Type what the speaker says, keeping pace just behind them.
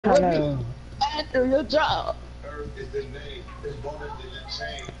Hello. Do your job. Earth is the name. It's bolder than a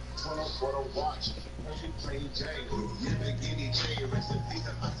chain. Turn up watch. Perfect plain Jane. Lamborghini chain. Rest in peace,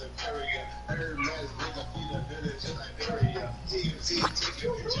 I'm superior. Hermes, nigga, feed a village in Liberia. TNT,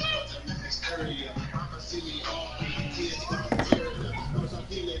 taking pictures of the exterior. Mama see me all, kids start fearing her. Cause I'm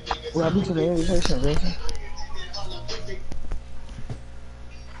feeling niggas, Welcome I'm to the really invitation, Vincent.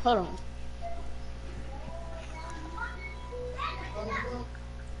 Hold on.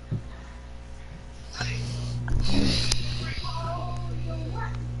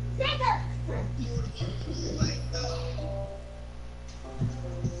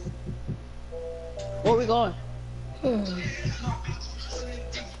 Where we going?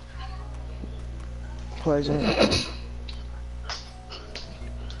 Pleasant.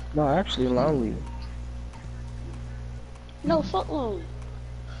 No, actually lonely. No, fuck long.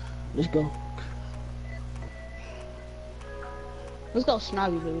 Let's go. Let's go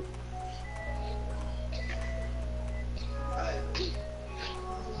snobby, dude.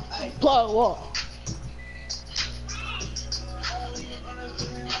 Plug what?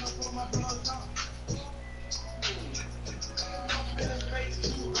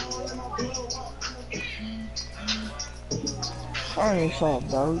 Turn this off,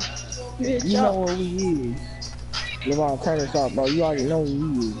 bro. Bitch You know up. where we is. Levon, turn this off, bro. You already know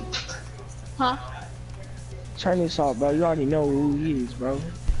who we is. Huh? Turn this off, bro. You already know who we is, bro.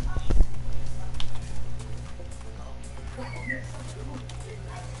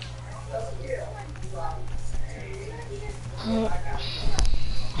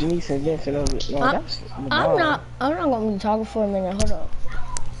 Janice and Vincent over. No, I, that's I'm Levon. not. I'm not gonna be talking for a minute. Hold up.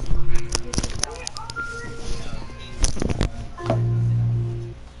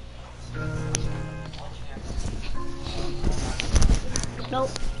 Nope.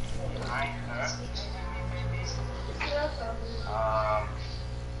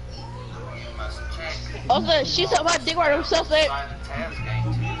 Okay, she said my dick right himself there.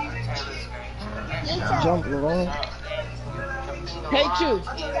 Jump, Levon. Hate you.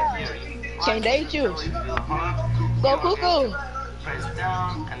 Can't date you. Go cuckoo. Press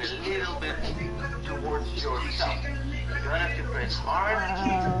down and a little bit towards yourself. You don't have to press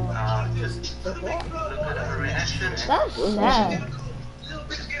hard. Just look at her reaction. That's sad.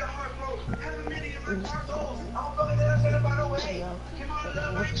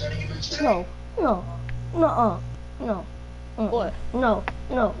 No. No. No. No. What? No.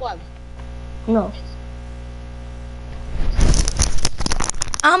 No. What? No.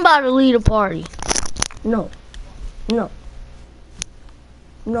 I'm about to lead a party. No. No.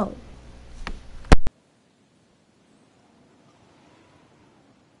 No.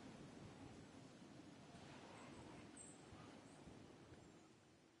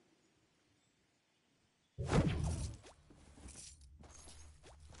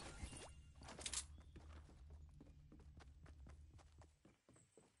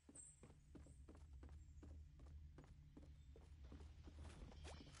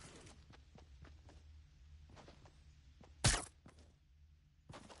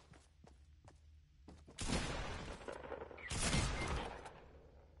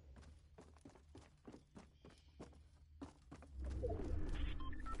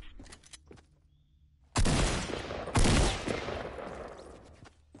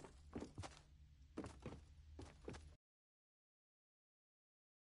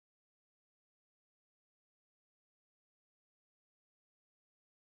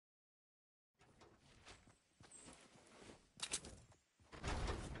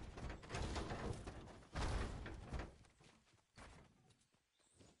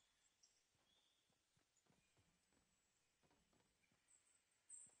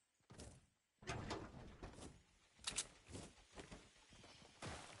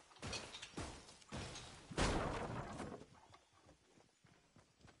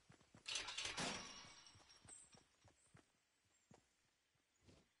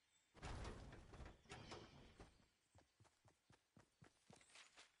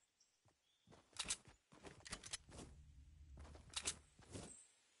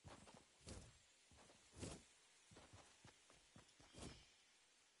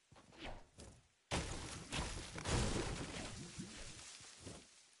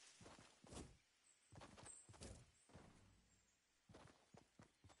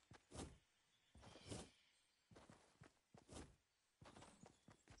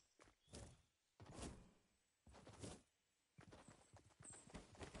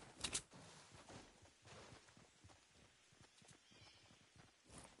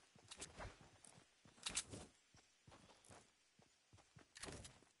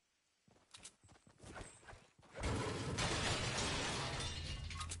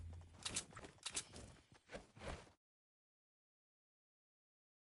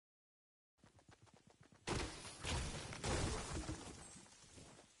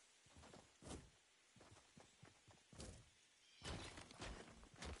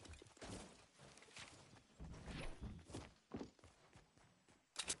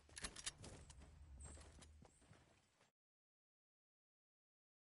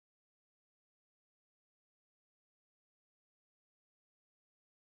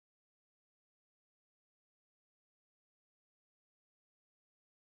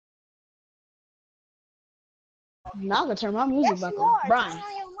 Now I'm gonna turn my music Yes, back you on. are. Brian, Turn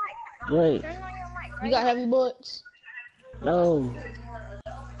on your mic. Wait, Turn on your mic you right got now. heavy bullets? no.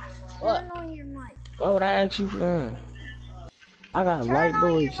 What? Turn on your mic. Why would I ask you for that? I got Turn light on your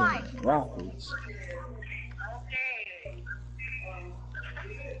bullets and mic. rockets.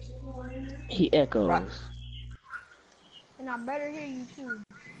 He Right. echoes. And I better hear you too.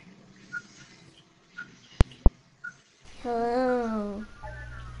 Oh.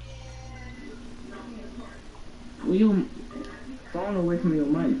 Will you phone away from your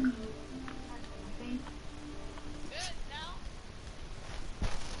mic?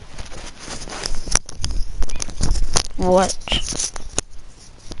 What?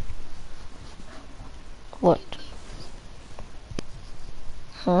 What?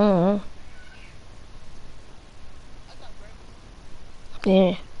 Hmm.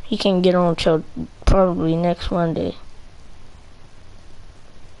 Yeah, he can get on till probably next Monday.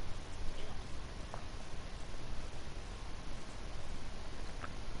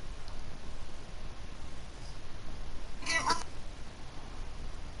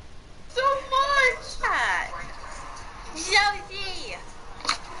 So much! Josie!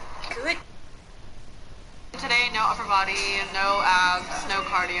 Good. Today, no upper body, no abs, no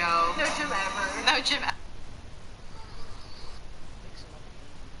cardio. No gym ever. No gym ever.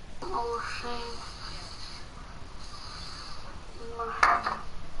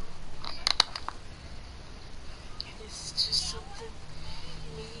 It's just something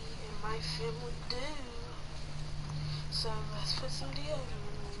me and my family do. So let's put some deodorant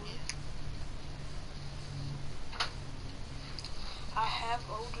on. I have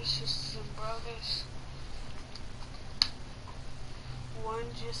older sisters and brothers. One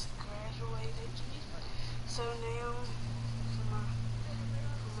just graduated. So now, for my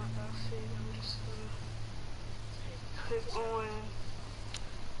outfit, I'm just gonna put on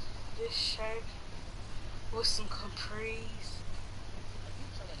this shirt with some capris.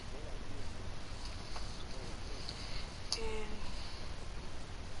 And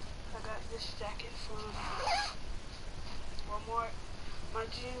I got this jacket from Walmart. My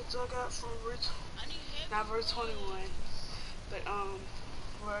jeans I got from not Route 21, but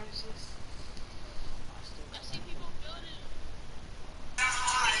where is this?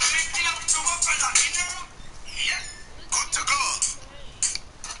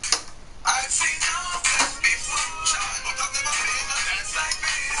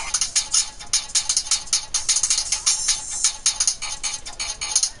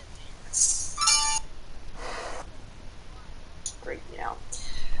 Great now.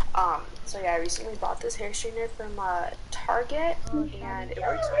 So yeah, I recently bought this hair straightener from Target, and it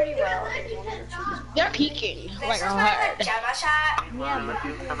works pretty well. It's one of the cheapest They're ones. peeking like hard. Yeah, but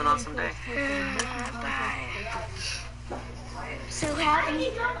people Have an awesome day. so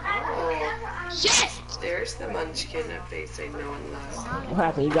happy. Shit! There's the munchkin that they say no one loves. What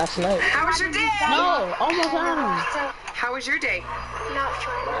happened? You got sniped? How was your day? No, almost home. How was your day? Not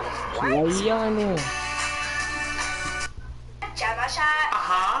fun. Why you yelling then?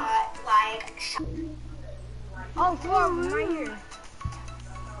 Uh-huh. Oh, 4 of them right here.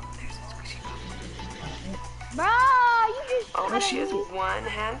 Bro, you just Oh, she has one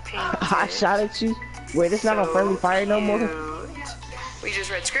hand painted. I shot at you. Wait, it's not on friendly fire no more. Cute. We just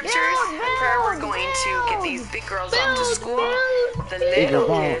read scriptures, and prayer. We're going to get these big girls off to school. The little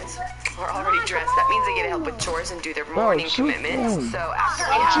kids are already dressed. That means they get to help with chores and do their morning shoot commitments. them. So after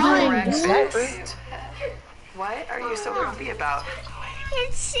we have breakfast, what are you so happy about?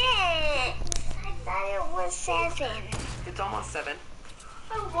 It's 6. I thought it was 7. It's almost 7.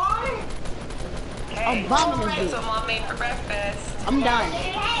 I'm bombing this That's dude. what Mom made for breakfast. I'm done.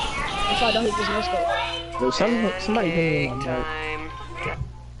 That's why I don't hit this no scope. Wait, somebody hit me in my mic. Time.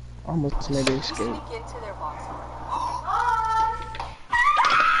 Almost made it escape. Sneak into their box.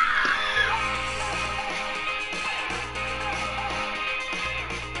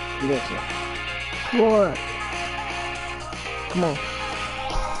 Listen. What? Come on.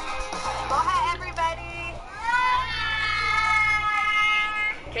 Hi, everybody.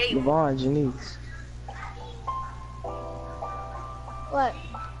 Hey, Yvonne, Janice. What?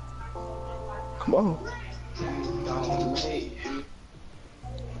 Come on.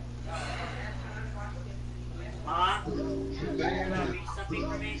 something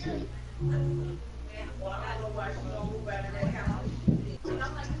for me?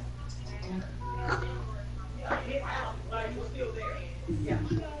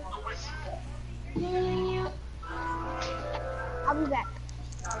 I'll be back.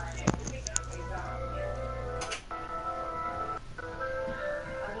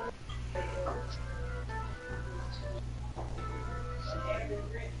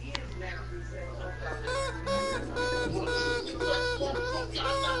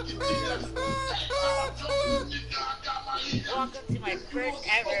 Welcome to my first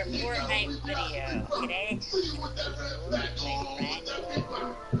ever Fortnite video. Today, my friend.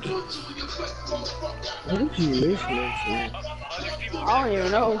 What did you listening to? I don't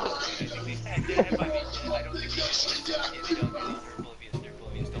even know.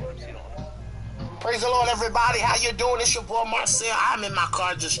 Praise the Lord, everybody. How you doing? It's your boy Marcel. I'm in my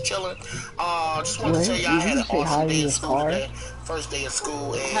car just chilling. Just want to tell you I had an awesome day of school today. First day of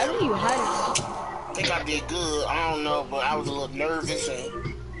school, and How do you hide it? I think I did good. I don't know, but I was a little nervous, and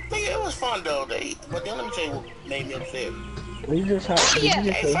I think it was fun though. But then let me tell you what made me upset. You just first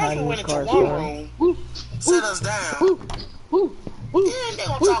we went into one room, sit us down, then they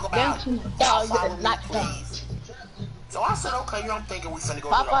gonna talk about how far we please. So I said, okay, I'm thinking we finna go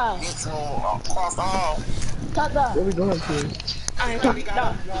to the next room across the hall. Where we going to? I ain't really got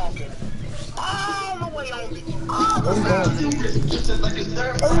up walking. All the way on the other side.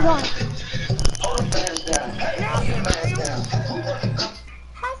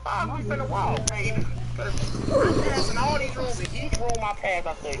 How far are we finna walk, baby? Cause I'm passing all these rooms, and each room I pass,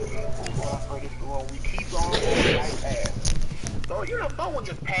 I say, we're going for this room. We keep on going right past. So, you know, someone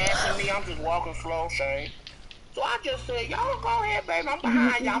just passing me, I'm just walking slow, Shane. So I just said, y'all go ahead, baby. I'm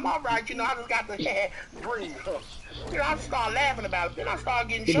behind y'all. I'm all right. You know, I just got to breathe. You know, I just started laughing about it. Then I started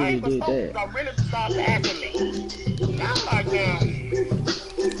getting shamed because folks are really start passing me. And I'm like, now,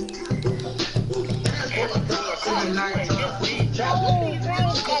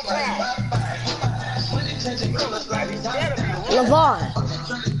 Levon.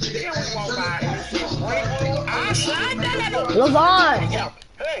 Levon.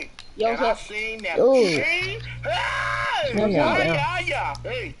 Hey. Yo, and I seen that ooh. machine. Hey! Yeah.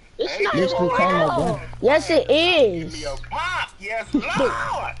 Hey! It's Hey, not This even real. Yes, it give is. me a pop. Yes,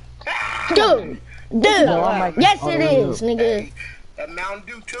 Lord. Dude. No, Yes, it is, nigga. Hey, that Mountain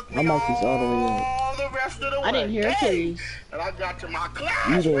Dew took me all the rest of the way. I didn't hear it, please. And I got to my class.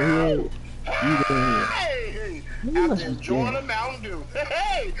 You didn't hear it. You didn't hear it. Hey! After enjoying the Mountain Dew.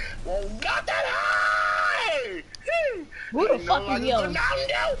 Hey! Well, got that high! Who the fuck is yelling?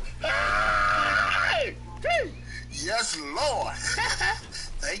 Hey! Yes, Lord.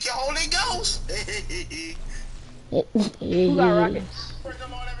 Thank you, Holy Ghost. Who got rockets? Praise the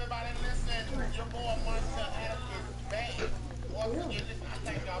Lord, everybody. Listen, your boy Marcel is back. Once again, listen, I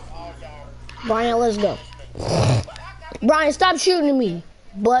thank God for all y'all. Brian, let's go. Brian, stop shooting me,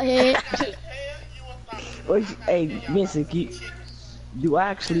 butthead. Hey, Vincent, you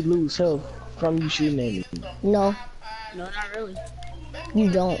actually lose health from you shooting at me. No, No, not really. you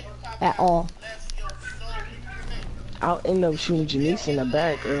don't at all. I'll end up shooting Janice in the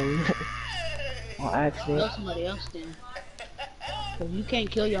back on accident. Kill somebody else then. Cause you can't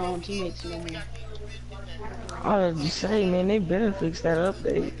kill your own teammates no more. I was just saying, man, they better fix that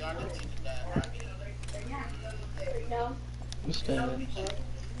update. What's that?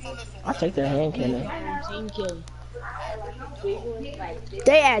 I'll take that hand cannon. Team kill.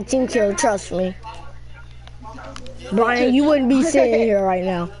 They add team kill, trust me. Brian, you wouldn't be sitting here right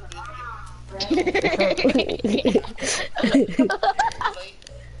now.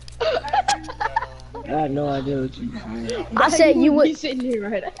 I had no idea what you said. I said you would. be sitting here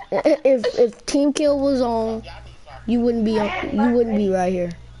right now. If team kill was on, you wouldn't be right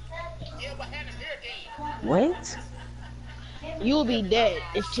here. What? You will be dead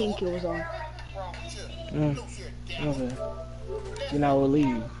if team kill was on. Okay. Then I will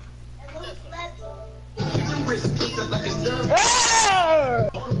leave.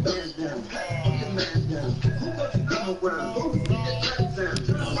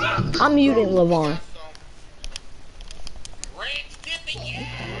 I'm muting Levon.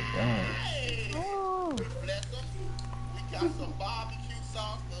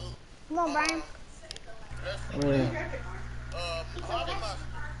 Come on, Brian.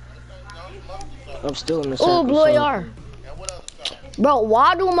 I'm still in the circle. Oh, Blue AR. Bro,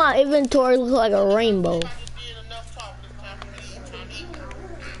 why do my inventory look like a rainbow?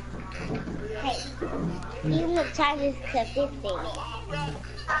 You look tired to 50.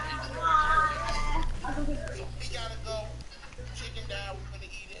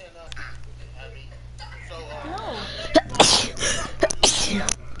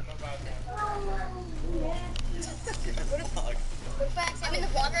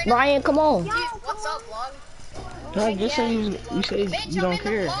 Ryan, come on. What's up, vlog? No, just say you say you don't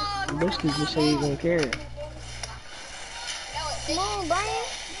care. Basically, just say you don't care. Come on, Brian.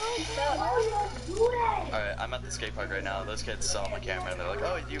 Alright, I'm at the skate park right now. Those kids saw my camera and they're like,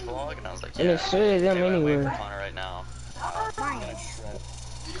 "Oh, do you vlog?" And I was like, And "Yeah." it's straight at them Anyway, I'm waiting anywhere. for Connor right now.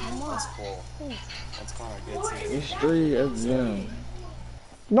 That's cool. That's Connor. Good seeing you. It's straight of them.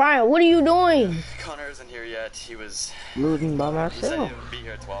 Brian, what are you doing? Connor isn't here yet. He was. Looting by He said myself. he would be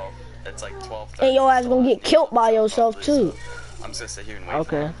here at 12. It's like 12:30. And your ass gonna get killed by yourself too. I'm just gonna sit here and wait.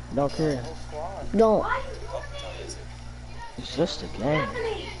 Okay, don't care. Don't. It's just a game.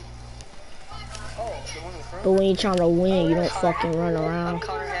 But when you're trying to win, you don't fucking run I'm around.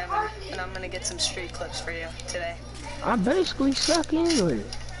 Connor Hammond, and I'm gonna get some street clips for you today. I basically suck English.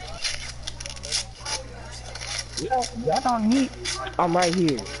 Y'all don't need. I'm right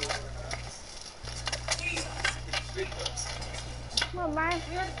here. Come on, Brian.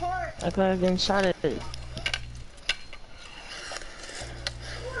 We're the court. I could have been shot at it.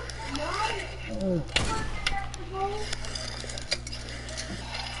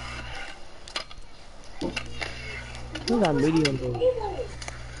 Who got medium though?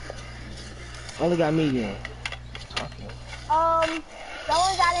 Only got medium. That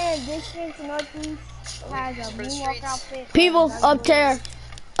one got in addition to Northeast. Has a moonwalk outfit. People up there,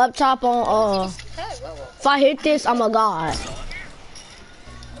 up top on if I hit this, I'm a god.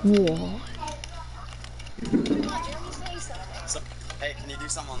 Yeah. So, hey, can you do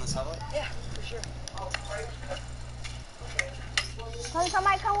something on this highway? Yeah, for sure.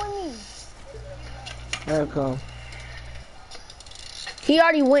 Somebody come with me. There it come. He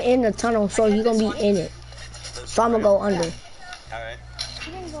already went in the tunnel, so he gonna be in it. So I'm gonna go under. Alright.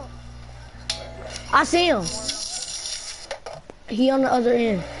 He didn't go. I see him. He on the other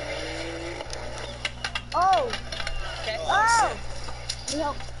end. Oh. Okay. Oh.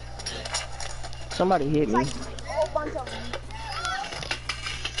 Yep. Somebody hit me. A whole bunch of them.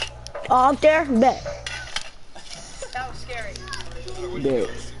 Oh, up there? Bet. That was scary. Dead.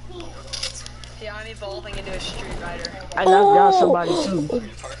 Yeah, I'm evolving into a street rider. I knocked down somebody too.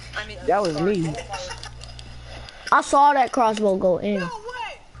 I mean, That was me. I saw that crossbow go in. No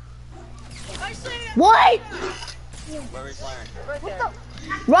way! I see it! What? Where are we firing? Right there.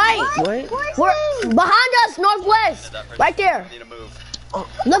 Right. What? We're behind us, northwest. Right there. I need to move.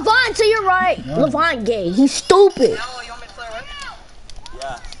 Levine to your right. Levine gay. He's stupid. Now, you want me to flare with?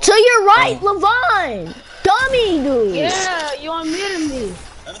 Yeah. To your right, Levine. Dummy, dude. Yeah, you unmuted me.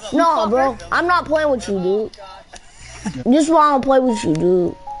 No, bro. I'm not playing with you, dude. This is why I don't play with you,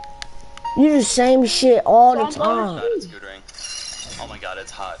 dude. You do the same shit all the time. Not scootering. Oh my god,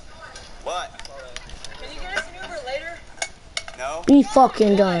 it's hot. What? Can you get us an Uber later? No? Be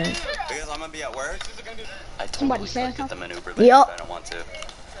fucking done. Because I'm gonna be at work? I Somebody totally saying could get them an Uber later, Yup. but I don't want to.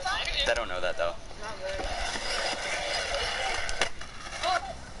 They don't know that though.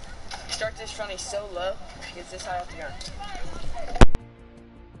 Start this running so low, it's this high off the ground.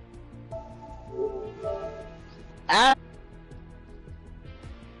 Ah.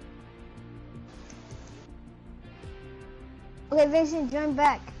 Okay, Vincent, join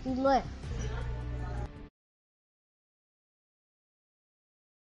back. He left.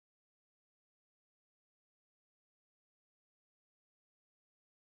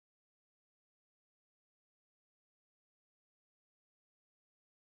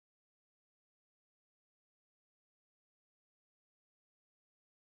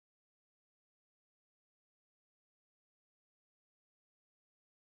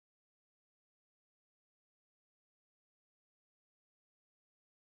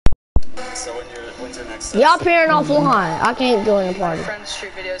 So when's your next Y'all pairing offline. I can't join the My party. friend's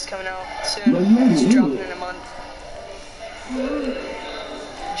street video is coming out soon. It's dropping in a month.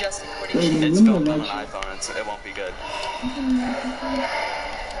 Just according to It's filmed on an iPhone, so it won't be good.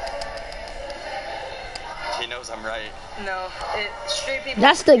 He knows I'm right. No, street people.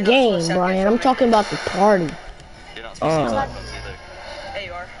 That's the you're not supposed game, to have Brian. your I'm phone talking about the party. You're not supposed to use Oh. iPhones either. right. There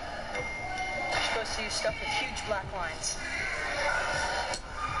you are. You're supposed to use stuff with huge black lines.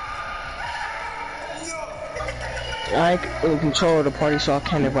 I in control of the party, so I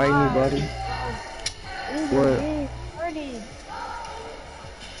can't invite anybody. What? Party.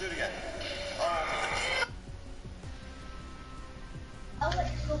 Do it again.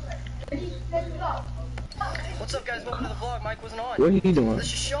 What's up, guys? Welcome to the vlog. Mike wasn't on. What are you doing? This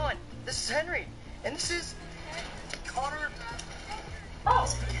is Sean. This is Henry. And this is Connor.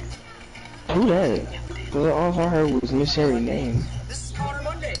 Who that? All I heard was Miss Harry's name. This is Connor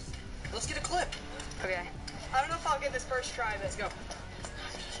Monday. Let's get a clip. Okay. I don't know if I'll get this first try, but let's go.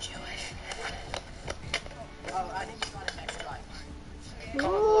 He's Jewish. Oh, I think he's got it next try.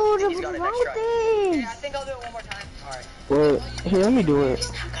 Ooh, He's the got it wrong next try. thing. Yeah, I think I'll do it one more time. Alright. Well, here, let me do it.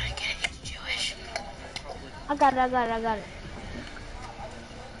 Not gonna get it. He's Jewish. I got it. I got him.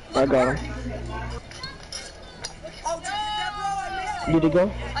 Oh, Deborah, I missed it. Did it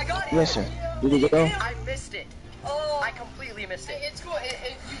go? I got it. Yes, sir. Did it go? I missed it. Oh. I completely missed it. It's cool.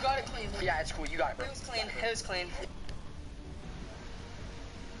 You got it clean. Yeah, it's cool. You got it, bro. It was clean. It was clean.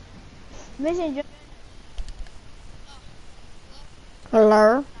 Vincent,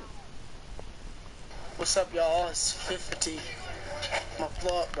 Hello? What's up, y'all? It's 50. My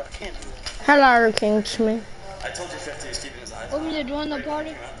vlog, bro. I can't do it. Hello, Kingsman. I told you 50 is keeping his eyes Want on me to join the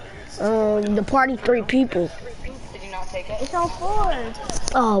party? The party 3 people. Did you not take it? it's on 4.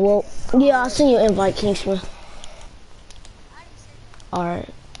 Oh, well, yeah, I seen your invite, Kingsman. Alright.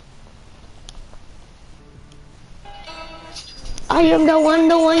 I am the one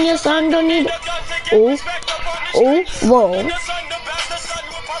your son don't need. Oh, oh, whoa.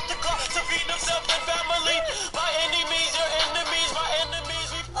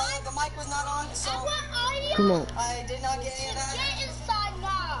 The mic was not on, so Come on. I did not get any of that. Get inside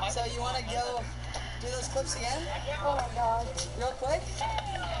now. So you want to go do those clips again? Oh my god. Real quick?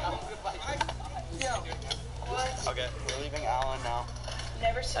 Yo. Okay, we're leaving Alan now.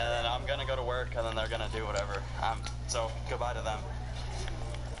 Never And then I'm gonna go to work, and then they're gonna do whatever. So goodbye to them.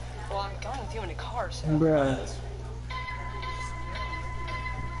 Well, I'm going with you in the car, so. Bruh.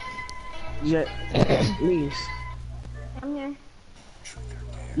 Yeah, please. I'm here.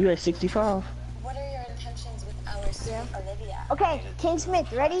 You at 65? What are your intentions with our sweet Olivia? Okay, King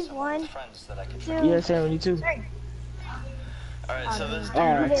Smith, ready? 1, Friends that I can 2, Yeah, 72. 3. Alright, so this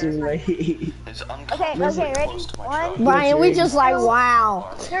Alright, too late. is Okay, ready? close to my truck. Brian, we just like,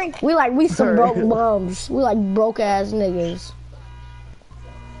 wow. 3. We some broke bums. We like broke ass niggas.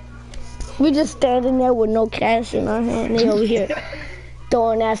 We just standing there with no cash in our hand. They over here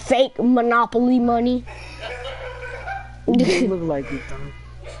throwing that fake Monopoly money. They look like it though.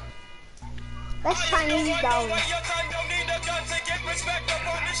 That's Chinese dollars.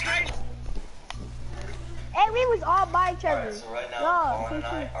 Hey, we was all by each other. So right now, No, Colin and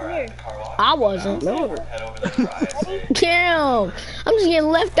I are here. at the car wash. I wasn't. No. Head over there for ISA. Damn. I'm just getting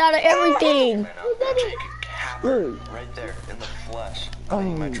left out of everything. Right now, Jake Capper, right there in the flesh,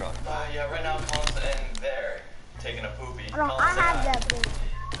 cleaning my truck. Yeah, right now Colin's in there, taking a poopy. No, I have that thing.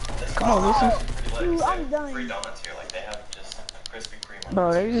 Come on, listen. Dude, I'm done. Free donuts here, like they have just Krispy Kreme.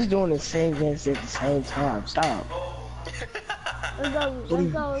 Bro, they just doing the same dance at the same time. Stop. Let's go,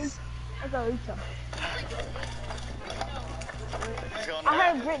 let's go. Let's go, Rita.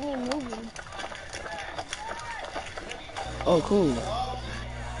 I heard Brittany moving. Oh, cool.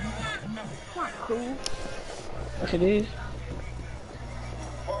 It's not cool. Yes, it is.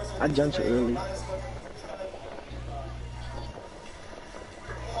 I jumped too early.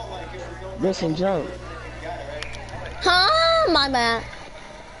 Vincent, jump. Huh? My bad.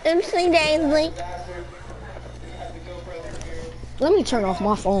 MC Daisy. Let me turn off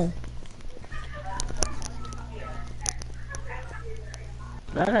my phone.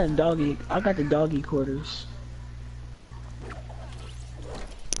 I got a doggy. I got the doggy quarters.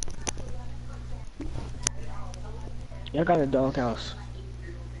 Yeah, I got a dog house.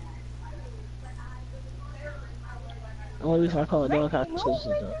 The only reason I call it dog house is because it's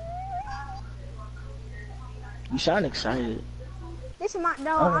a dog. You sound excited. This is my,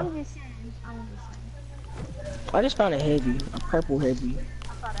 no, Oh. I'm just saying. I just found a heavy, a purple heavy.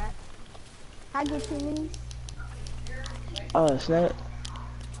 I saw that. I get 2 minis. Snap.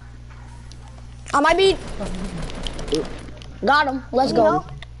 I might be. Got him. Let's go.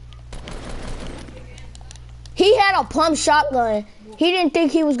 He had a pump shotgun. He didn't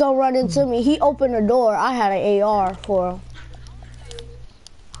think he was gonna run into me. He opened the door. I had an AR for him.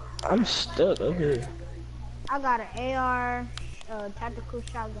 I'm stuck up here. I got an AR, tactical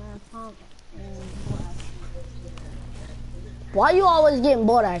shotgun, pump, and what else? Why you always getting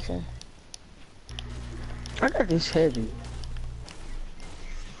board action? I got this heavy.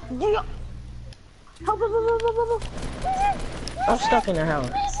 Yeah. Help, help, help, help, help, help. I'm stuck in the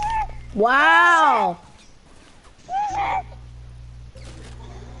house. Wow.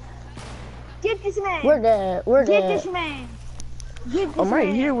 Get this man. We're dead. We're Get dead. this man. Get this I'm right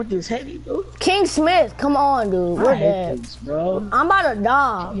man. here with this heavy, dude. King Smith, come on, dude. I We're hate dead. this, bro. I'm about to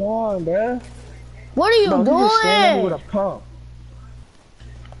die. Come on, bro. What are you Bro, he just standing with doing? a pump.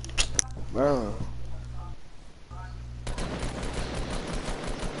 Bro.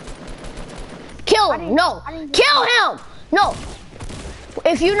 Kill him. No. Kill him. No.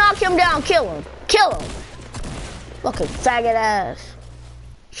 If you knock him down, kill him. Kill him. Fucking faggot ass.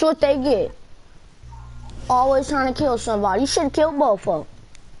 That's what they get. Always trying to kill somebody. You should have killed both of them.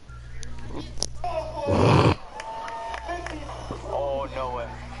 Oh, no way.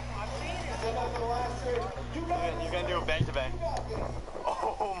 You're gonna do a bang to bang.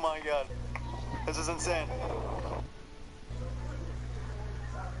 Oh my god. This is insane.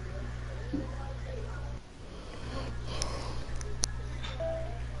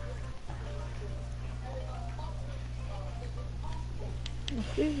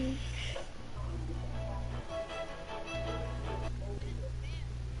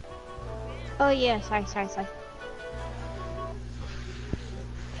 Oh yeah, sorry.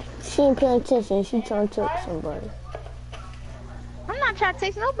 She ain't paying attention. She trying to text somebody. I'm not trying to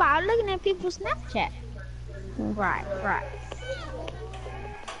text nobody. I'm looking at people's Snapchat. Right.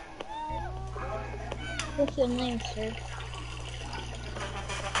 What's your name, sir?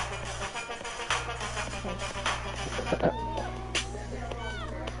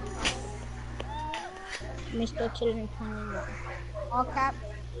 Mr. Children 21. All caps.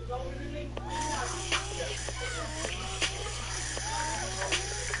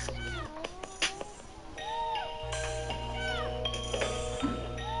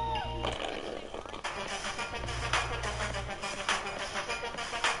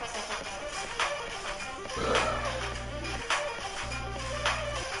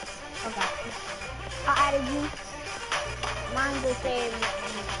 Okay. I added you. Mine just said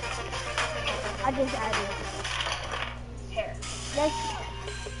I just added you. Here.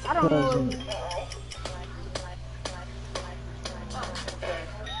 I don't know.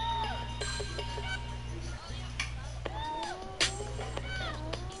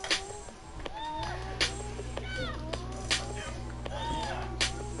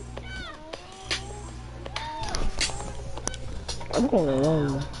 I'm going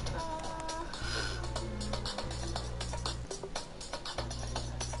alone.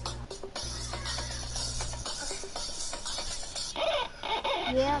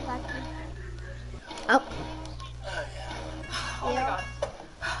 Yeah, I got you. Oh. Oh my god.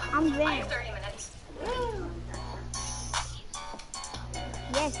 I'm Vin. 30 minutes.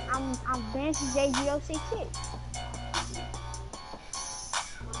 Yes, I'm Vincent J066.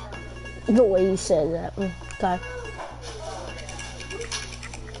 The way you said that. Okay.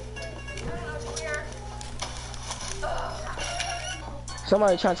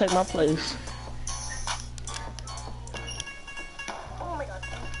 Somebody trying to take my place.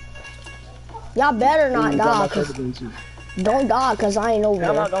 Y'all better not You got my die, cause capability. don't die, cause I ain't over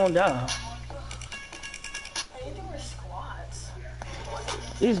I'm there. not gonna die. I need to wear squats.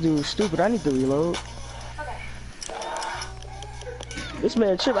 This dude's stupid. I need to reload. Okay. This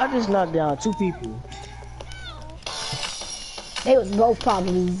man trip. I just knocked down 2 people. They was both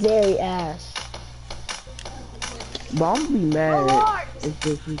probably very ass. But I'm gonna be mad if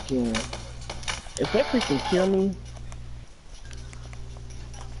they freaking kill me.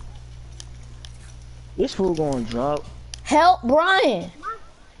 This fool gonna drop. Help Brian.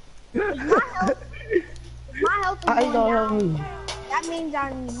 My health is How you going gonna help down. me? That means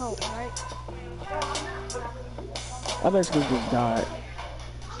I need help, right? I basically just died.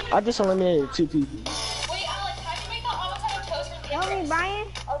 I just eliminated 2 people. Wait, Alex, how do you make the avocado toast from Help me, Brian.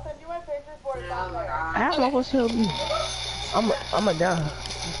 I'll send you my pictures for it down there. How am I supposed to help you? I'm a die.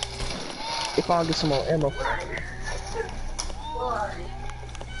 If I don't get some more ammo.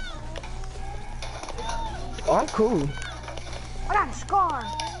 Oh, I'm cool. I got a scar.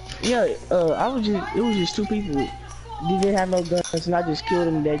 Yeah, it was just 2 people. They didn't have no guns, and I just killed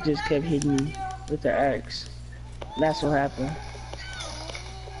them. They just kept hitting me with the axe. That's what happened.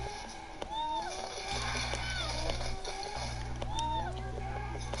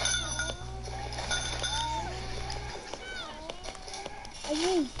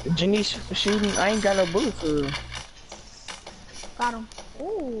 Janice shooting. I ain't got no bullet for real. Got him.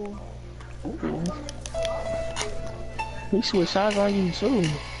 Ooh. Ooh. He switched sides on you too.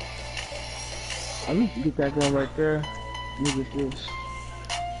 I need to get that gun right there. Let me get this.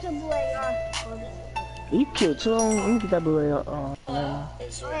 You killed 2 of them. Let me get that blue AR.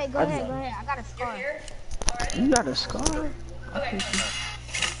 Hey, go ahead. I got a scar. You got a scar? Okay. Let's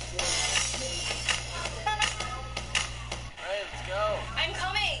go. I'm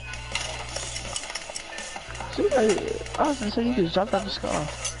coming. I was gonna say you just dropped out the scar.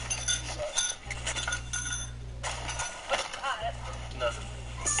 Nothing.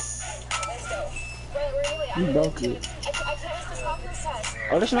 Let's go. Where are you at? You broke it. I can't miss the stop this test.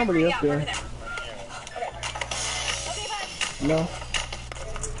 Oh, there's nobody up there. Okay, bye. No.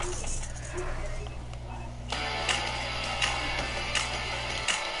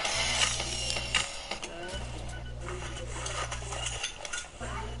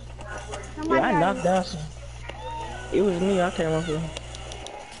 Yeah, I knocked down some. It was me, I came up here.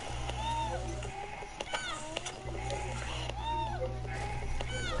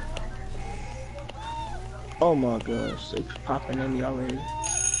 Oh my gosh, it's popping in me already.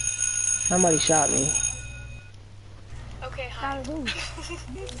 Somebody shot me. Okay, hi.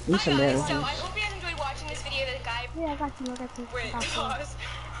 Need some So, bandages. I hope you guys enjoyed watching this video. The guy. Yeah, I got you. Wait, pause.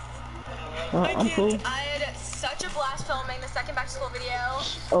 I'm cool. I had such a blast filming the second back to school video.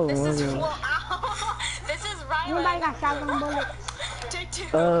 Oh This my is god. This is Riley. Anybody got shotgun bullets? Take two.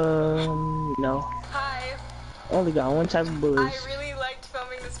 No. Hi. Only got one type of I bullets. really liked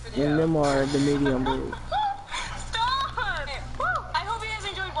filming this video. And them are the medium bullets. Stop! I hope you guys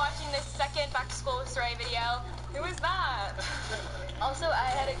enjoyed watching this second back to school with Saray video. Who is that? Also, I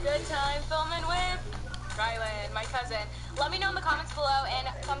had a good time filming with Rylan, my cousin. Let me know in the comments below and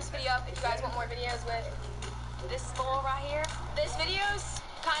thumbs video up if you guys want more videos with this fool right here. This video's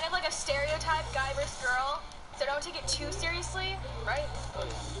kind of like a stereotype guy versus girl, so don't take it too seriously, right?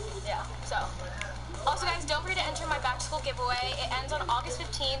 Yeah, so. Also guys, don't forget to enter my back to school giveaway. It ends on August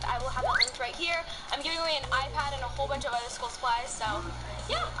 15th. I will have it linked right here. I'm giving away an iPad and a whole bunch of other school supplies, so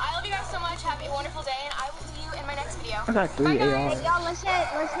yeah, I love you guys so much. Have a wonderful day, and I will see you in my next video. I got 3 AR. Hey, y'all, let's head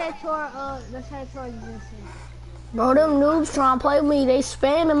towards Vincent. Bro, them noobs trying to play with me. They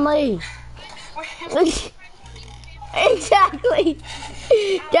spamming me. Exactly.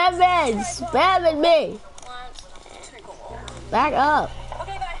 That man spamming me. Back up.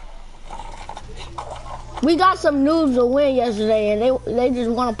 We got some noobs to win yesterday, and they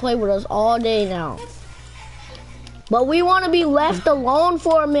just want to play with us all day now. But we want to be left alone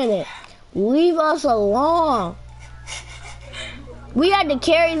for a minute. Leave us alone. We had to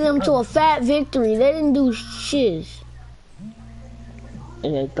carry them to a fat victory. They didn't do shiz.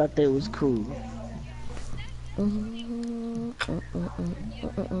 And they thought they was cool.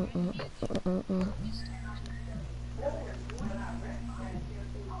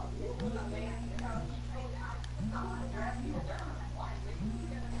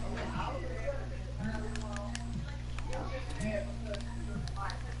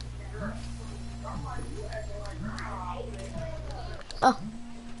 Oh.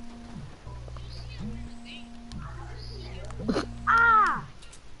 Ah!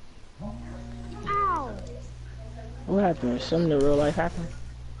 Ow! What happened? Something in real life happened?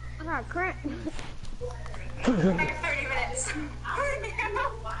 I got cramp. 30 minutes.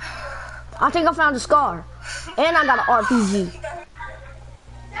 I think I found a scar. And I got an RPG.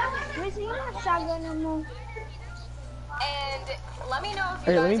 Missy, you not shotgun no more. And let me know if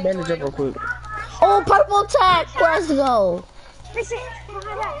you Hey, let guys me bandage up real quick. Oh, purple tech. Let's go. Missy, come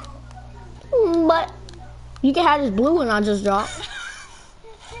on back. But you can have this blue one I just dropped.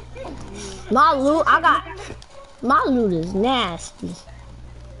 My loot is nasty.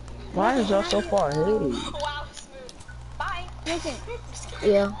 Why is y'all so far ahead? Wow, smooth. Bye. Listen,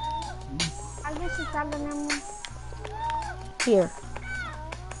 Yeah. I guess it's shotgun no more. Here.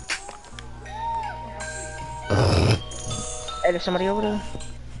 Hey, there's somebody over there?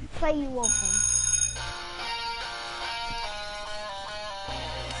 Play you open.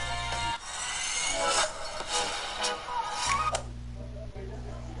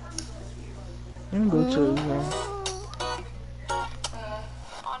 Let me go to you, man.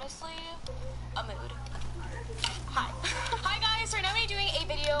 Honestly, a mood. Hi. Hi guys, right now we're doing a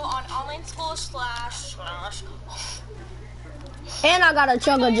video on online school slash. And I got a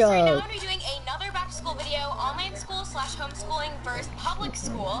chugga Right now jug. we're doing another back to school video, online school slash homeschooling versus public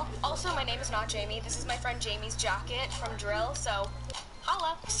school. Also, my name is not Jamie. This is my friend Jamie's jacket from drill, so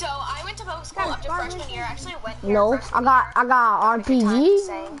holla. So I went to public school up to freshman year. Actually, I went here No, freshman I got RPG.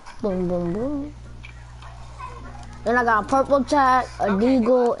 saying. Boom, boom, boom. Then I got a purple tag, a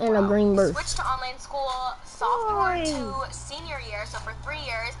deagle, and a green burst. Switched to online school sophomore to senior year, so for 3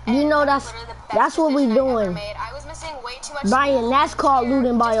 years. You know that's what we doing. I was missing way too much Brian, that's called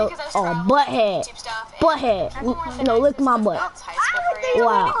looting by a butthead. Butthead. No, lick my butt.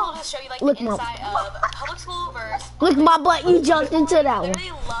 Wow. Lick my lick my butt. You jumped into that one.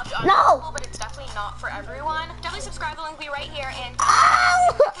 No. But it's definitely not for everyone. Definitely subscribe. The link will be right here, and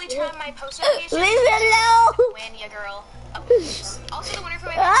Ow! definitely turn my post notifications. Leave it alone. Win, ya girl. Also, the winner for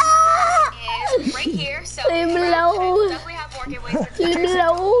my Ah! is right here. So Leave me alone. definitely have more giveaways. Leave me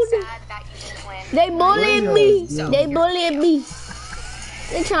alone. Sad that you didn't win. They bullied me. They bullied me.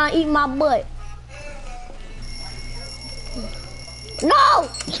 They trying to eat my butt. No!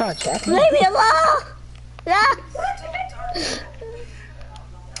 You trying to trap me? Leave me alone. Yeah.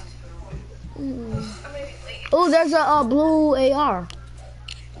 Oh, there's a blue AR.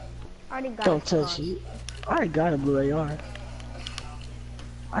 Already got Don't it. touch it. I already got a blue AR.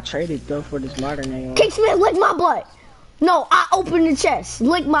 I traded though for this modern AR. Kick Smith, lick my butt. No, I opened the chest.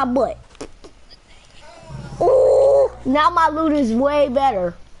 Lick my butt. Ooh, now my loot is way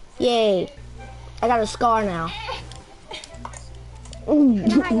better. Yay. I got a scar now.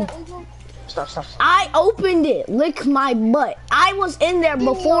 Stop. I opened it. Lick my butt. I was in there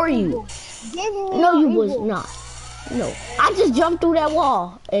before you. No, you was not. No. I just jumped through that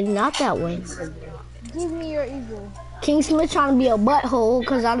wall and not that way. Give me your eagle. King Smith trying to be a butthole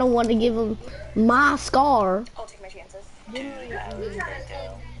because I don't want to give him my scar. I'll take my chances.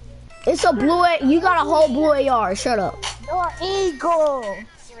 It's a blue A. You got a whole blue AR. Shut up. You're eagle.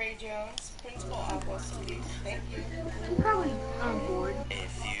 Ray Jones, Principal Office. Thank you. Probably I'm bored. A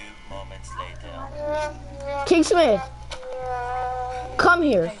few moments later. King Smith, come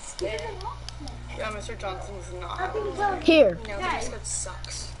here. Yeah, Mr. Johnson is not. Here. No, this code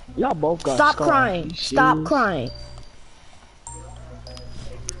sucks. Y'all both got Stop scars. crying. You Stop serious? crying.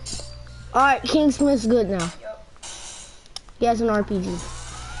 Alright, King Smith's good now. He has an RPG.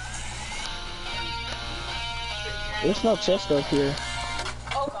 There's no chest up here.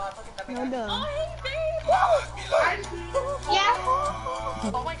 Oh god, look at that. No duh. Yeah.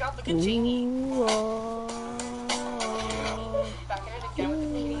 Oh my god, look at Jamie. Back at it again with the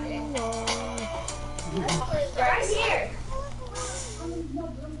meeting. Right here.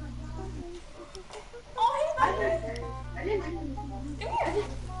 Oh, hey,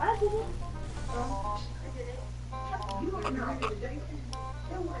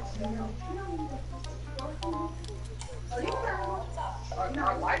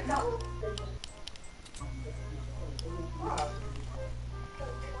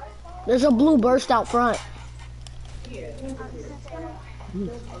 There's a blue burst out front.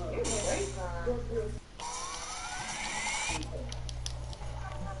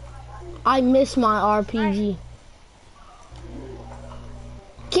 I miss my RPG.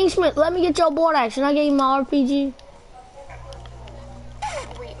 King Smith, let me get your board action. I gave you my RPG.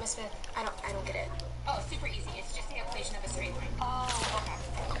 Wait, Miss Smith, I don't get it. Oh, it's super easy. It's just the equation of a straight line. Oh,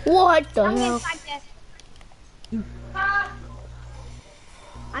 okay. What the I'm getting hell? sniped at.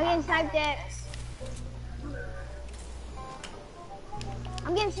 I'm getting sniped at.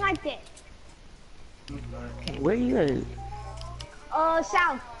 I'm getting sniped at. Where you at?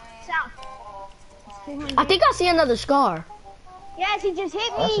 South. South. I think I see another scar. Yes, he just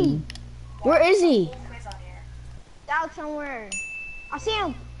hit I see me. you. Where is he? South somewhere. I see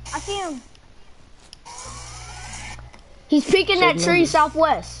him. I see him. He's peeking that Check tree numbers.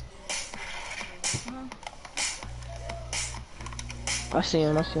 southwest. I see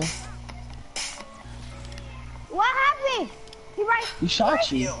him. I see him. What happened? He right. He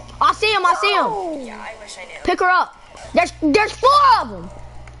shot you. I see him. I see him. Yeah, I wish I knew. Pick her up. There's 4 of them.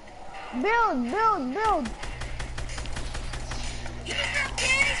 Build.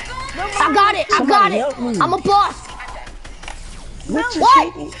 I got it. I got Somebody it. help me. I'm a boss. What?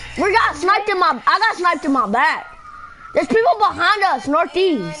 What? I got sniped in my back. There's people behind us,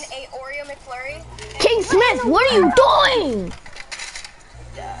 northeast. A Oreo McFlurry. King Smith, what are you doing?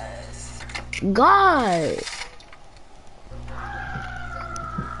 God.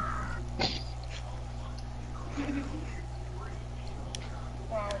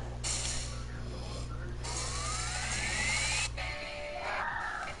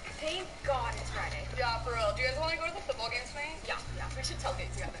 Thank God it's Friday. Yeah, for real. Do you guys want to go to the football games tonight? Yeah, we should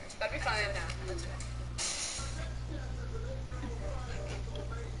tailgate together. That'd be fun. Let's do it.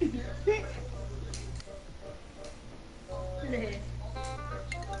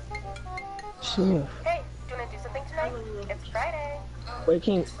 Smith. Hey, do you want to do something tonight? It's Friday. Wait,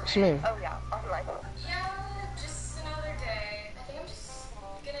 King Smith. Oh yeah, online. Yeah, just another day. I think I'm just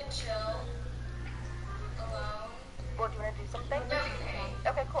gonna chill alone. Well, do you want to do something?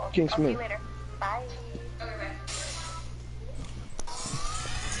 Okay, cool. King I'll see you Smith. later. Bye. Okay, bye.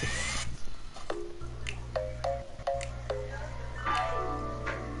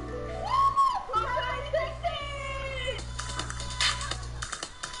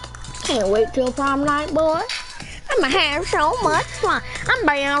 Can't wait till prom night, boy. I'ma have so much fun. I'm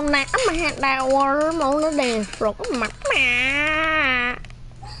down there. I'ma hit that worm on the dance floor. Which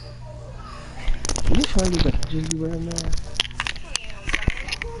one you got? Just you right now.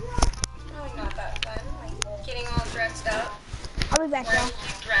 Probably not that fun. Like getting all dressed up. I'll be back, y'all.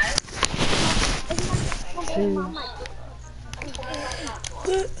 Dressed. Hold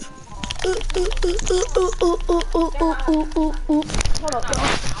up,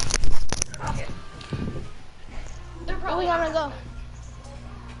 y'all. They're Where probably we gonna go?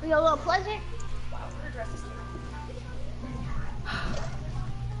 We go a little Pleasant?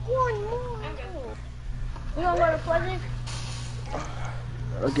 One more. I'm good. We gonna go to Pleasant?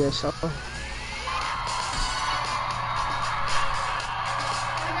 I guess so.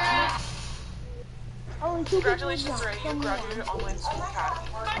 Only 2 Congratulations, people. Ray. You graduated online school academy.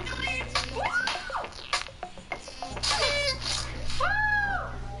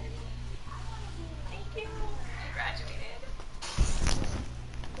 Thank you. Graduated.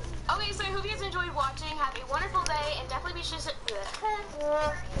 Okay, so I hope you guys enjoyed watching. Have a wonderful day, and definitely be sure to...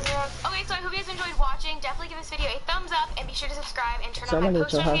 Okay, so I hope you guys enjoyed watching. Definitely give this video a thumbs up, and be sure to subscribe and turn on my Someone at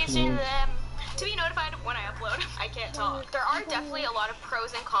post your house notifications to be notified when I upload. I can't talk. There are definitely a lot of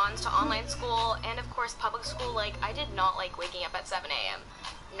pros and cons to online school and of course public school. Like, I did not like waking up at 7 a.m.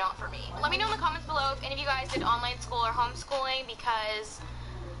 Not for me. Let me know in the comments below if any of you guys did online school or homeschooling, because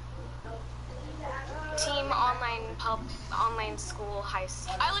team online school heist.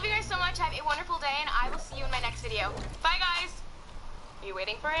 I love you guys so much. Have a wonderful day and I will see you in my next video. Bye guys. Are you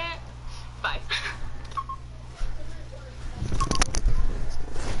waiting for it? Bye.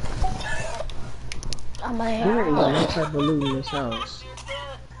 I'm my There is no type of loot in this house.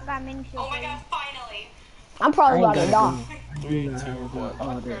 I got mini shield. Oh my god, finally. I'm probably about to die. I do not have a gun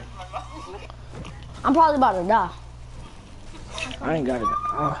all day. I'm probably about to die. I ain't got a gun.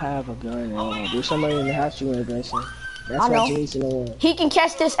 I don't have a gun at all. There's somebody in the house you want, Vincent. That's I know. what you need to know. He can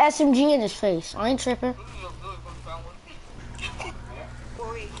catch this SMG in his face. I ain't tripping.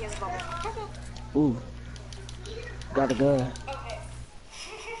 Ooh. Got a gun.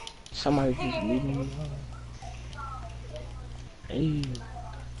 Somebody keeps leaving me alone. Hey.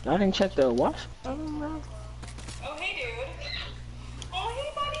 I didn't check the wash. Oh hey dude. Oh hey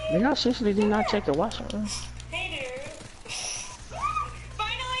buddy. Man, y'all seriously did not check the washer. Hey dude.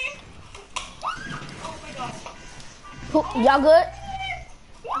 Finally. Oh my god. Y'all good?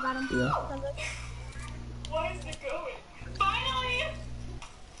 I got him. Yeah. Why is it going? Finally.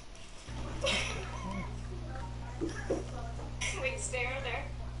 Wait, stay right there.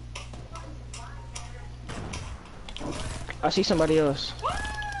 I see somebody else.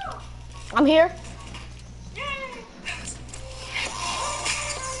 I'm here.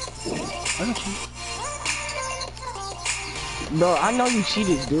 I don't see. Bro, I know you see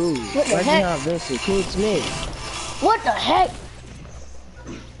this dude. What the right heck? behind Vincent, Kid Smith. What the heck?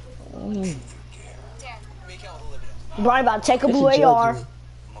 Brian about to take a It's blue a AR.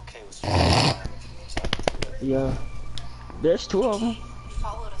 judgment. Yeah. There's two of them.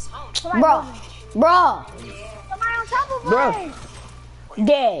 Followed us home. Bruh. Bruh. Somebody on top of Bro. us.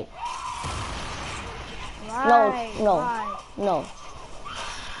 Dead. Right, no. right. No.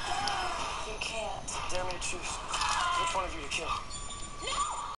 You can't. Dare me to choose. Which one of you to kill?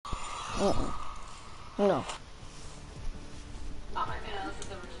 No. Oh my man.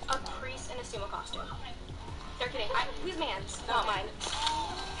 A priest in a sumo costume. They're kidding. Whose man's? Not mine.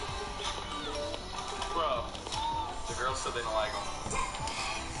 Bro, the girls said they don't like them.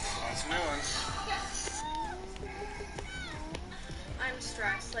 That's new ones. I'm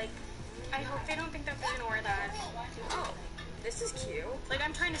stressed. Like, I hope they don't think that they're gonna wear that. Oh, this is cute. Like,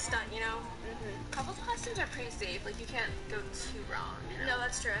 I'm trying to stunt, you know? Couples costumes are pretty safe. Like, you can't go too wrong. You know? No,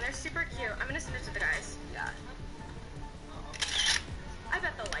 that's true. And they're super cute. I'm gonna send it to the guys. Yeah. I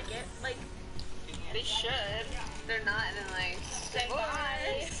bet they'll like it. Like, They should. They're not, and then like, say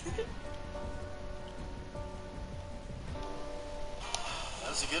bye.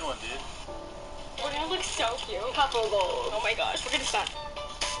 That's a good one, dude. We're gonna look so cute. Couple goals. Oh my gosh, we're gonna stunt.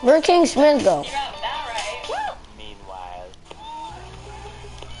 Where'd King Smith go? You got that right. Woo! Meanwhile.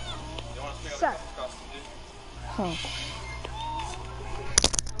 You want to pick Sir. up the costume, dude? Huh. I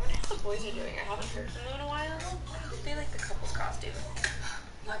wonder how the boys are doing. I haven't heard from them in a while. They like the couple's costume.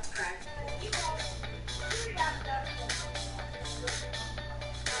 Let's pray.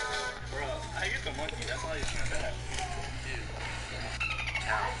 Bro, I get the monkey. That's all you should have.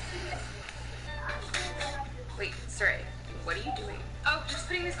 Wait, sorry. What are you doing? Oh, just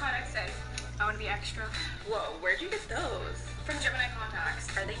putting these contacts in. I want to be extra. Whoa, where'd you get those? From Gemini Contacts.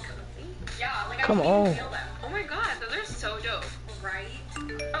 Are they comfy? Yeah, like Come I can on. feel them. Oh my god, those are so dope. Right?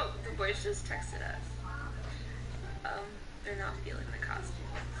 Oh, the boys just texted us. They're not feeling the costume.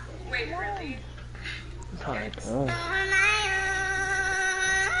 Wait, really? Alright,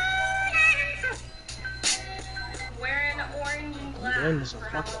 Wearing orange and black Damn, it's a for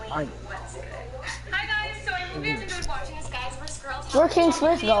fucking Halloween. light. What's good? Hi guys, so I hope you guys enjoyed watching this Guys vs. Girls Where King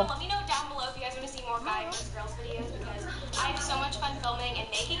Smith video. go? Let me know down below if you guys want to see more Guys vs. Girls videos, because I have so much fun filming and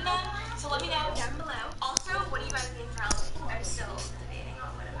making them. So let me know down below. Also, what do you guys think for Halloween? I'm still debating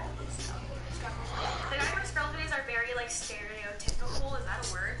on what it might be. So the Guys vs. Girls videos are very like stereotypical. Is that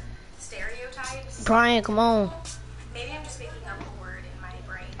a word? Stereotypes. Brian, come on. Maybe I'm just making up a word in my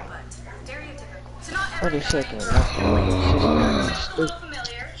brain, but stereotypical. So not Wait every a second. guy is a little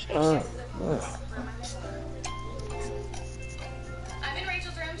familiar. I'm in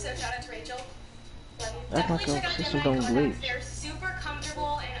Rachel's room, so shout out to Rachel. Act like Definitely your check out system Gemini don't Contacts. glitch. They're super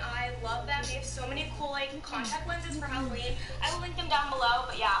comfortable and I love them. They have so many cool like contact lenses for Halloween. I will link them down below,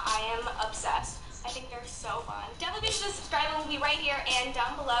 but yeah, I am obsessed. I think they're so fun. Definitely be sure to subscribe. It will be right here and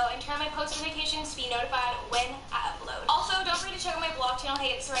down below, and turn on my post notifications to be notified when I upload. Also, don't forget to check out my vlog channel.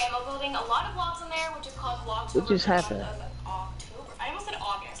 Hey, it's Saray. I'm uploading a lot of vlogs on there, which is called Vlogtober. What just happened? October. I almost said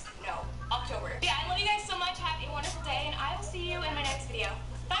August. No, October.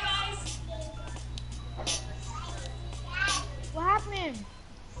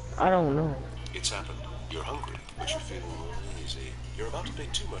 I don't know. It's happened. You're hungry, but you're feeling lazy. You're about to pay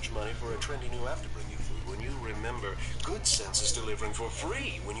too much money for a trendy new app to bring you food when you remember Good Sense is delivering for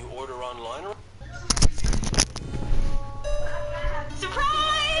free when you order online or... Surprise!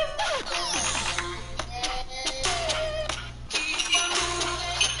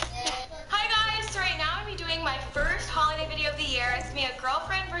 Hi guys, so right now I'm going to be doing my first holiday video of the year. It's going to be a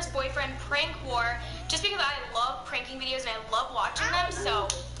girlfriend versus boyfriend prank war, just because I love pranking videos and I love watching them, so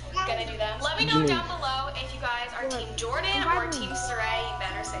I'm going to do them. Let me know down below if you guys are Team Jordan or Team Saray. You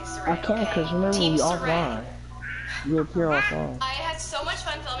better say Saray, I can't, because remember, Team we Saray. offline. You appear offline. I had so much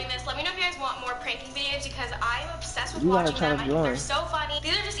fun filming this. Let me know if you guys want more pranking videos because I'm obsessed with You gotta watching try them. to I think join. they're so funny.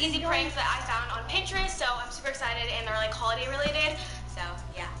 These are just easy pranks that I found on Pinterest, so I'm super excited and they're like holiday related. So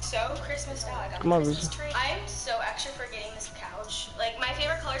yeah. So Christmas style. I got Come the on, Christmas Vincent. tree. I'm so extra for getting this couch. Like my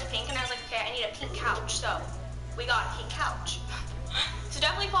favorite color is pink and I was like, okay, I need a pink couch. So we got a pink couch. So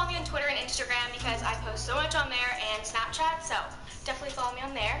definitely follow me on Twitter and Instagram because I post so much on there and Snapchat, so definitely follow me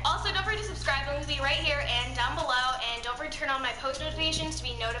on there. Also, don't forget to subscribe. The link will be right here and down below, and don't forget to turn on my post notifications to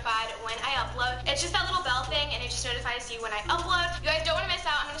be notified when I upload. It's just that little bell thing, and it just notifies you when I upload. You guys don't want to miss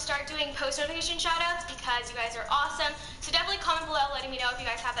out. I'm going to start doing post notification shoutouts because you guys are awesome. So definitely comment below letting me know if you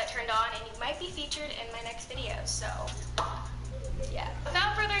guys have that turned on, and you might be featured in my next video, so yeah.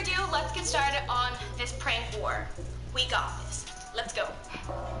 Without further ado, let's get started on this prank war. We got this. Let's go.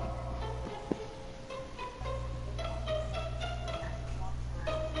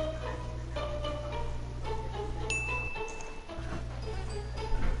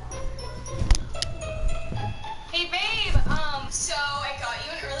 Hey babe, so I got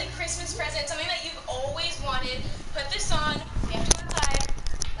you an early Christmas present, something that you've always wanted. Put this on. We have to go outside.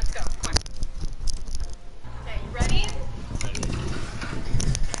 Let's go. Come on. Okay, you ready?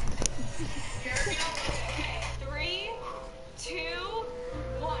 Here we go. 3, 2,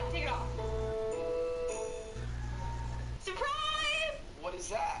 1. Take it off. Surprise! What is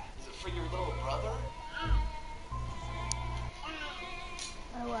that? Is it for your little brother?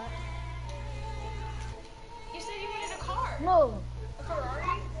 Or what? You said you wanted a car. Move. A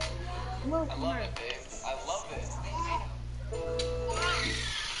Ferrari? Move I from love her. it, babe. I love it.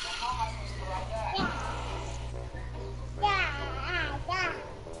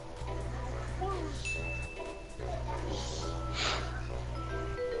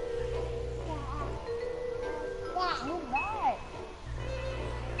 Move back.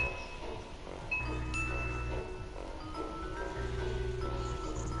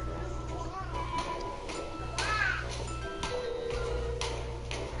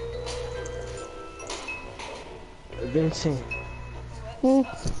 Vincent. Hmm.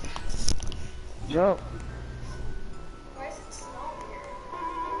 Jump. Why does it smell weird?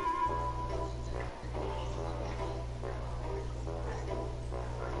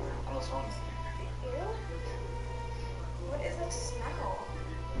 Almost home. Ew. What is that smell?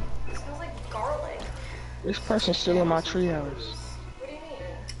 It smells like garlic. This person's still in my treehouse. What do you mean?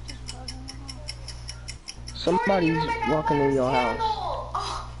 Somebody's walking in your house. Oh.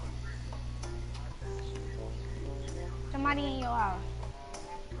 Somebody in your house.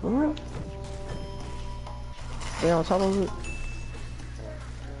 Hmm? They on top of it?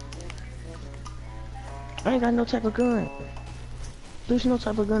 I ain't got no type of gun. There's no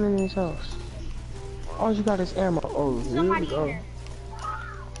type of gun in this house. All you got is ammo. Oh, here we Somebody in go. there.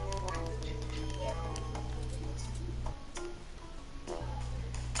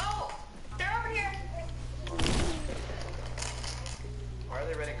 Oh, they're over here. Why are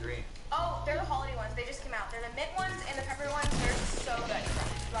they red and green? Oh, they're the holiday ones. They just came out. They're the mint ones and the pepper ones. They're so good.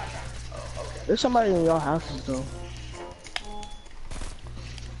 Try. Oh, okay. There's somebody in your houses though.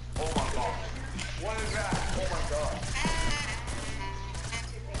 Oh my god. What is that? Oh my god.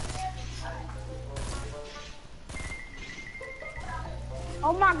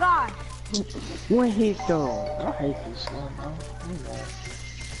 Oh my god. One hit though. I hate this one, bro.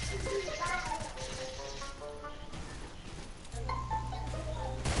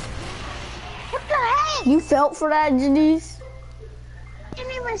 What the heck? You felt for that, Janice?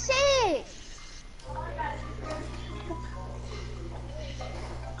 Didn't even see it.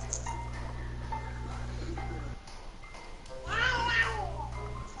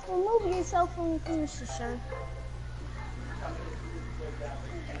 Remove yourself from the sir.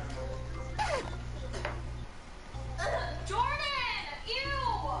 Jordan! Ew!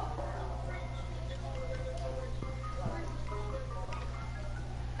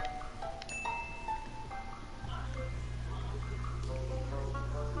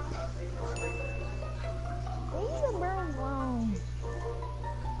 Leave the bird alone.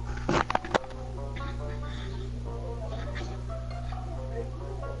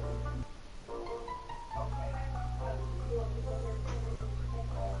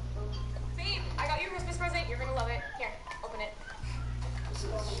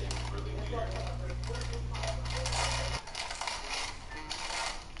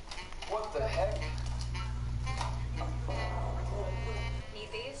 What the heck? Need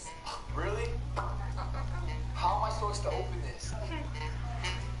these? Really? How am I supposed to open this?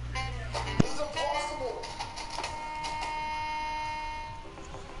 This is impossible.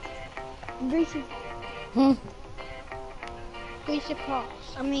 Greasy. Greasy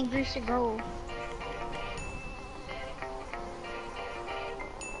cross. I mean greasy gold.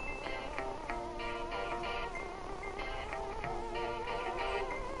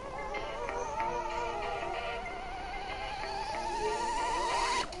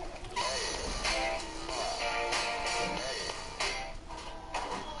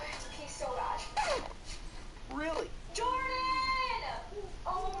 Okay, so bad. Really? Jordan!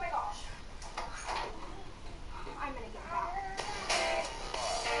 Oh my gosh. I'm gonna get back.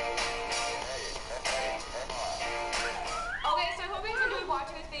 Okay, so I hope you guys enjoyed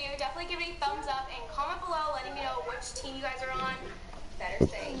watching this video. Definitely give it a thumbs up and comment below letting me know which team you guys are on. Better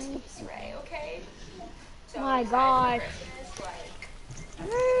say Team Ray, okay? So My excited for gosh. Christmas, like.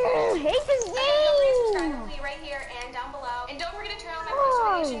 Hate this Please subscribe game. will be right here and down below. And don't forget to turn on my post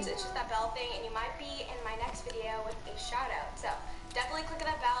notifications. It's just that bell thing, and you might be in my next video with a shout out. So definitely click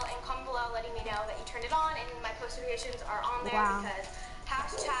that bell and comment below letting me know that you turned it on and my post notifications are on there because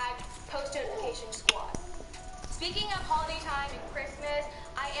hashtag post notification squad. Speaking of holiday time and Christmas,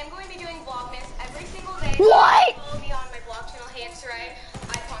 I am going to be doing Vlogmas every single day. What? Follow me on my vlog channel, Hansaray.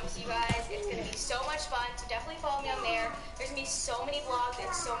 I promise you guys, it's going to be so much fun. So definitely follow me on there. There's going to be so many vlogs and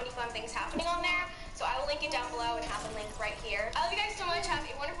so many fun things happening on there. So I will link it down below and have the link right here. I love you guys so much. Have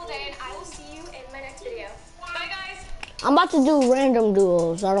a wonderful day, and I will see you in my next video. Bye, guys. I'm about to do random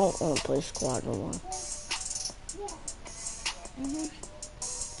duels. I don't want to play squad no more.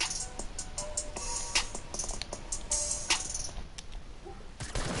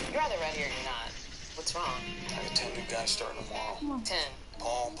 You're either ready or you're not. What's wrong? I got 10 new guys starting tomorrow. 10.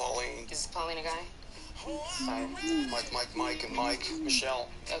 Paul, Pauline, Is Pauline a guy? Sorry. Mike, and Mike, Michelle.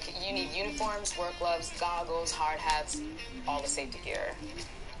 Okay, you need uniforms, work gloves, goggles, hard hats, all the safety gear.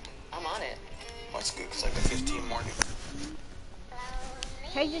 I'm on it. That's good, because I got 15 more new.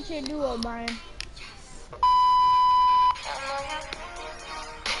 Hate your duo, Brian.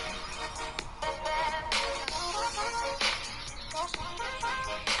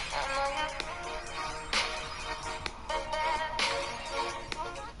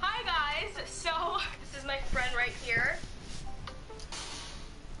 Hi, guys. So this is my friend right here.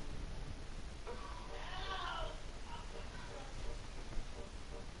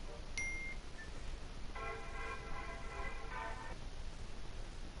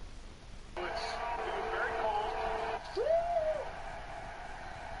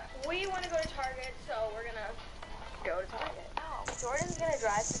 We want to go to Target, so we're gonna go to Target. Oh, Jordan's gonna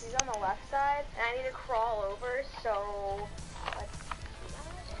drive because he's on the left side, and I need to crawl over, so let's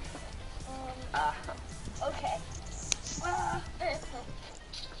okay.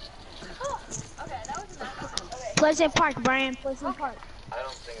 Okay, that was enough. Okay. Pleasant Park, Brian. Pleasant Park. I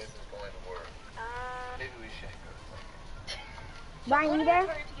don't think this is going to work. Maybe we should go to Brian, you there? It's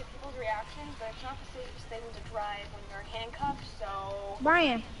harder to get people's reactions, but it's not the safest thing to drive when you're handcuffed, so...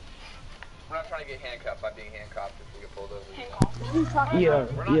 Brian. We're not trying to get handcuffed by being handcuffed if we get pulled over. Yeah,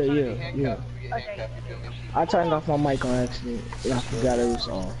 We're not trying to get yeah. handcuffed if we get handcuffed, you feel me? I turned off my mic on accident. I forgot it was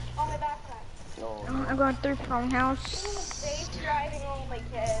on. On my backpack. I'm going through Palm House. Safe driving only,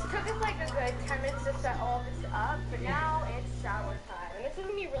 kids. It took us like a good 10 minutes to set all this up, but now it's shower time. And this is going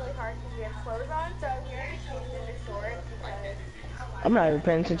to be really hard because we have clothes on, so we already changed into shorts because... I'm not even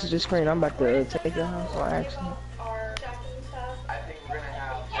paying attention to the screen. I'm about to take your house on accident. our jacket and stuff. I think we're going to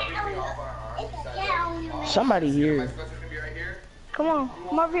have everything off our arms. Somebody here. Come on.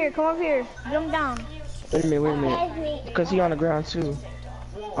 Come over here. Come over here. Jump down. Wait a minute. Because he on the ground too.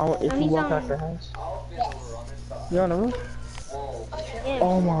 If you walk out the house. You on the roof? Yeah.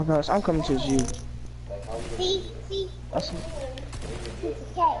 Oh my gosh, I'm coming to you. See? I see.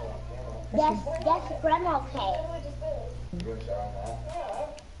 Okay. That's grandma okay.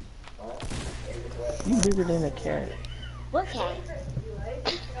 You bigger than a cat. What cat?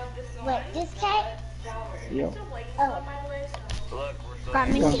 What, this cat? Yep. Oh. Look, we're Got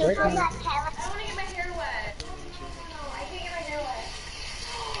me. You gonna This break one me? got cat. I want to get my hair wet. I can't get my hair wet.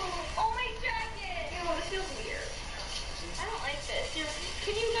 Oh, my jacket! Ew, this feels weird. I don't like this.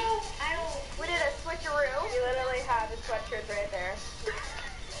 Can you go? We did a switcheroo. You literally have the sweatshirts right there.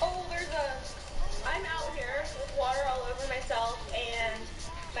 Oh, I'm out here with water all over myself and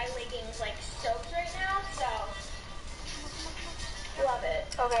my leggings like soaked right now, so love it.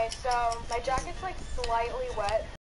 Okay, so my jacket's like slightly wet.